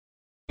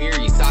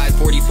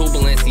42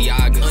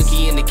 Balenciaga.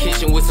 Unky in the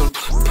kitchen with some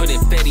putting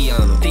Fetty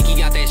on him. Think he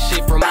got that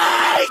shit from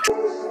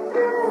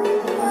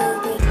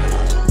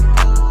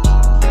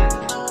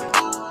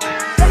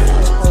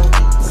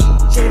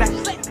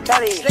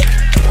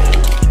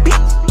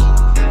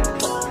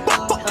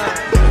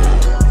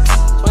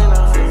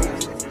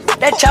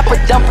That chopper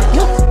jumper,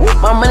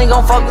 my money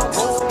gon' fuck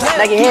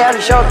like your hair out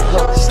the shoulder.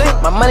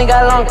 My money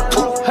got longer,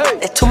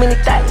 there's too many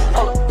thoughts.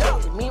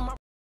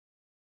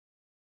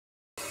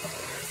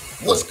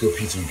 What's good,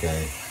 P2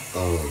 gang?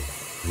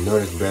 You know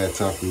it's a bad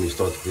time for me to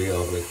start the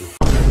video off like this.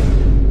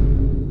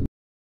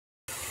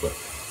 But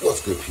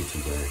what's good,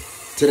 P2 gang?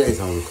 Today's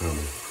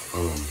homecoming.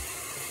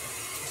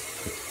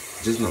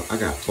 Just know I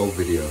got 4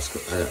 videos.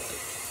 I got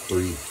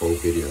 3-4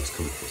 videos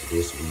coming for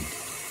this week.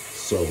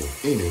 So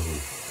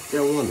anywho,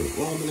 they're wondering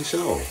why I'm in the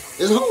shower.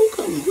 It's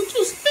homecoming. What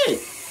you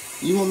expect?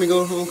 You want me to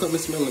go homecoming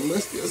smelling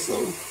musty or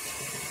something?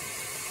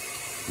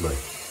 But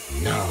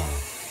no.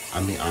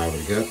 I mean, I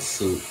already got the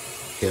suit.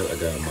 I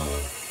got my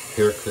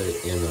haircut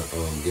and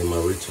get my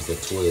rituals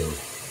at 12.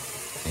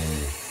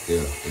 And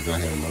yeah, if I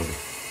have another.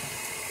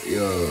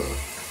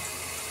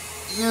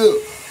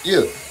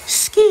 Yeah.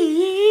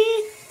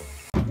 Ski.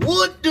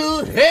 What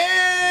the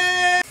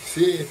hell?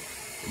 See?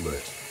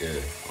 But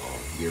yeah,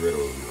 get rid of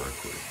it right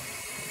quick.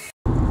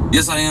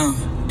 Yes, I am.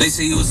 They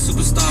say you a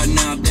superstar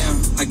now, damn.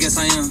 I guess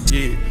I am.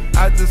 Yeah,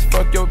 I just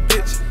fuck your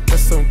bitch.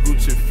 That's some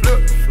Gucci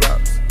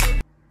flip-flops.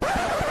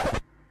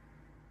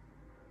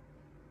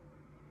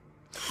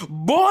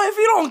 Boy, if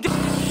you don't get...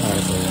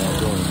 Alright, so y'all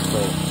doing so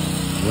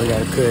we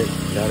gotta cut,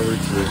 gotta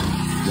retreat.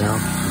 Now,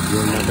 I'm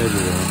doing my baby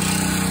now.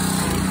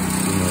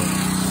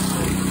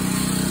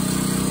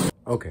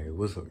 Okay,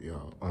 what's up,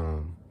 y'all?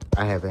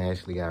 I haven't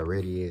actually got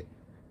ready yet.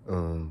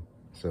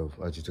 So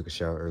I just took a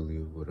shower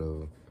earlier with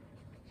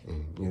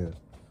and yeah.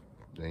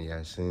 Then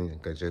y'all seen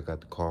I just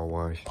got the car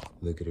wash.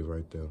 Look at it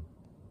right there.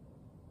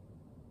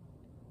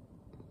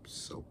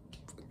 So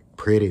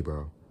pretty,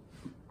 bro.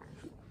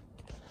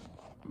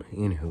 But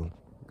anywho,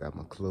 got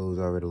my clothes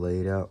already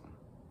laid out.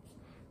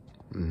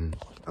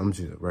 I'm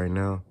just right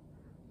now,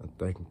 I'm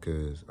thinking,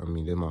 cause I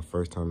mean, this is my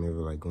first time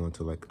ever like going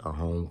to like a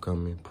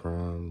homecoming,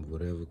 prom,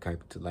 whatever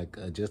type to like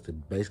just to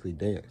basically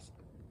dance.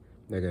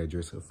 I gotta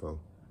dress up for,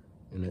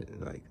 and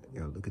it, like,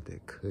 yo, look at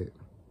that cut.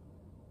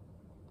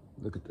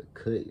 Look at the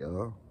cut,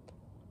 y'all.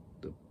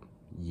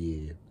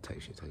 Yeah,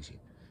 tight shit.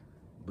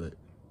 But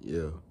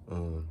yeah,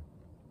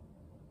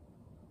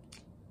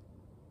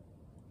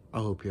 I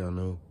hope y'all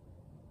know.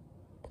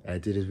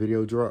 After this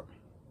video drop,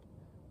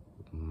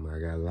 I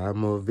got a lot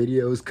more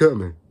videos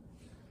coming,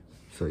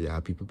 so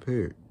y'all be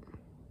prepared.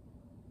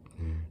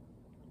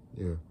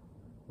 Yeah.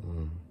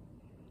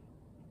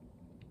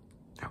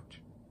 Ouch.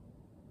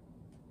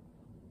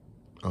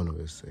 I don't know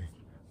what to say,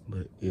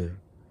 but yeah,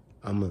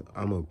 I'm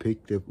gonna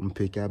pick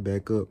y'all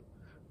back up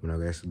when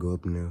I actually go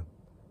up in there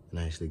and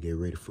actually get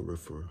ready for real.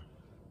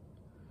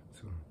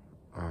 So,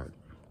 all right.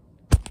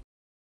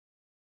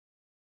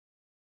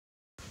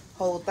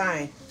 Whole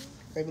thing.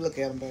 Baby, look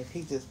at him, baby.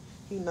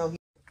 He know he.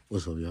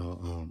 What's up,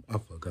 y'all? I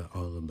forgot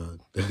all about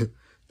the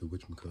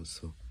whatchamacallit,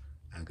 so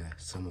I got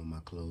some of my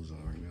clothes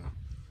on right now.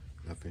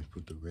 I finished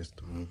put the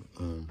rest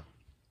on.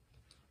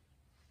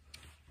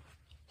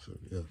 So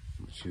yeah,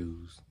 my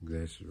shoes,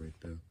 glasses right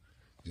there.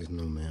 Just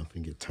know, man, I'm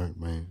finna get turned,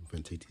 man. I'm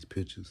finna take these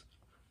pictures.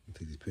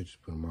 Put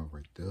them out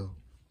right there.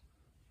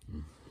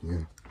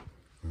 Yeah.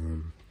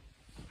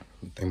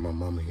 I think my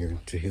mama here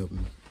to help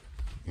me,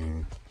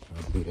 and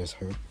I believe that's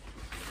her.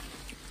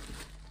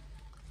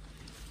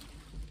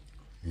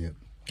 Yep,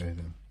 right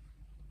there.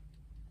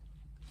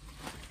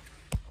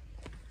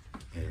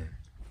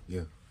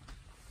 Yeah.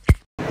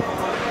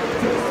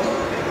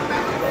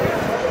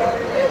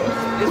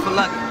 It's for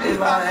luck.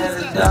 If I had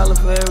 $1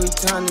 for every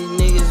time these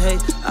niggas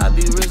hate, I'd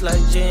be rich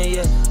like Jen,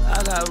 yeah.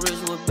 I got rich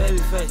with baby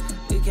face.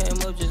 It came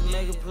up just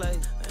make a play,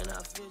 and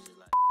I feel just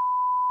like.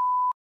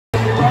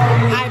 I'm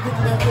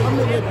a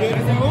little bit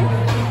of move.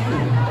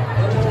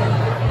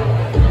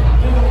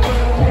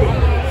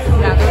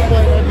 Yeah, that's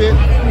what that bit.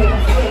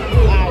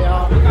 Alright,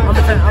 y'all. I'm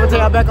gonna take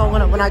y'all back on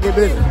when I get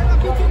busy.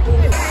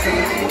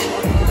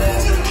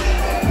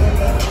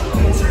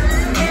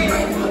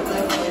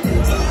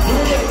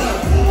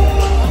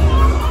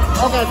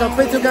 Okay, so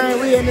picture gang,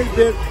 we in this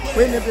bit.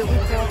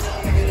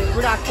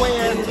 We got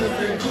squares in this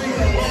bit.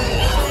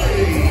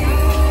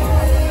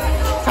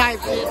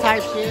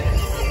 Type shit.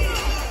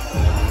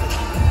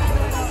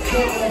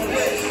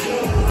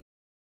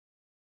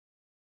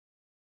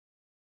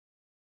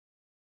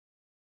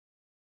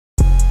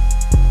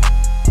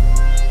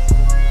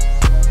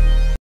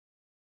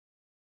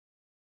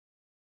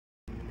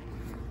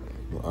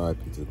 Well, all right,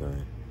 pizza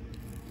gang.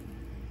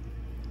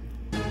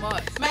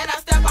 Man, I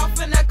step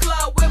off in the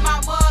club with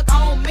my mug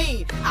on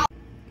me.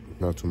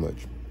 Not too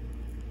much.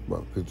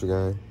 Well, pizza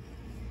gang.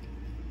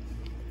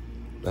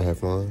 I had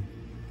fun.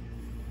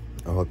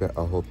 I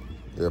hope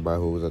everybody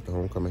who was at the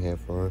homecoming had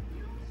fun.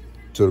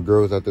 To the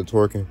girls out there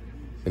twerking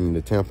and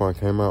the tampon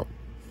came out,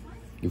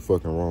 you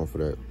fucking wrong for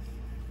that.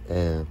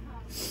 And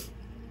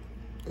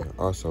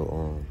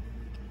also,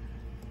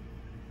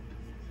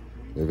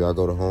 If y'all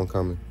go to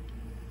homecoming,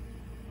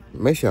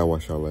 make sure y'all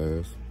wash y'all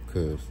ass,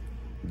 cause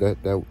that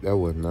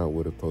was not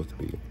what it's supposed to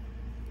be.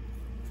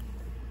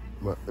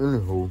 But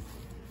anywho,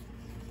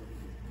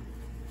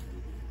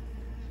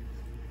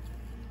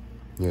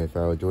 yeah, if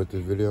y'all enjoyed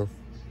this video,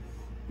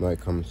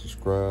 like, comment,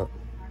 subscribe,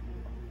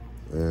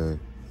 and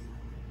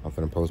I'm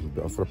finna post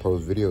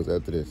videos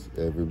after this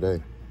every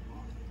day.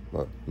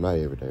 Well, not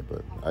every day,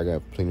 but I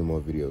got plenty more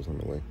videos on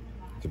the way.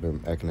 Just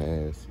been acting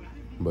the ass,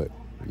 but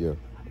yeah,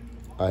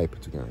 I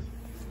put together.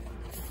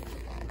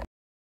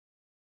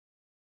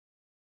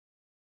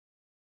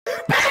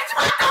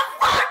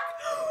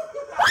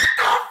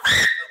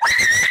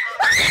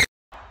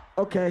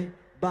 Okay,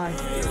 bye.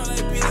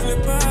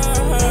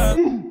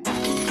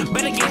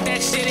 Better get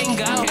that shit and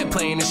go.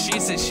 Playing the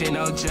streets and shit,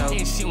 no joke.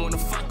 And she wanna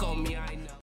fuck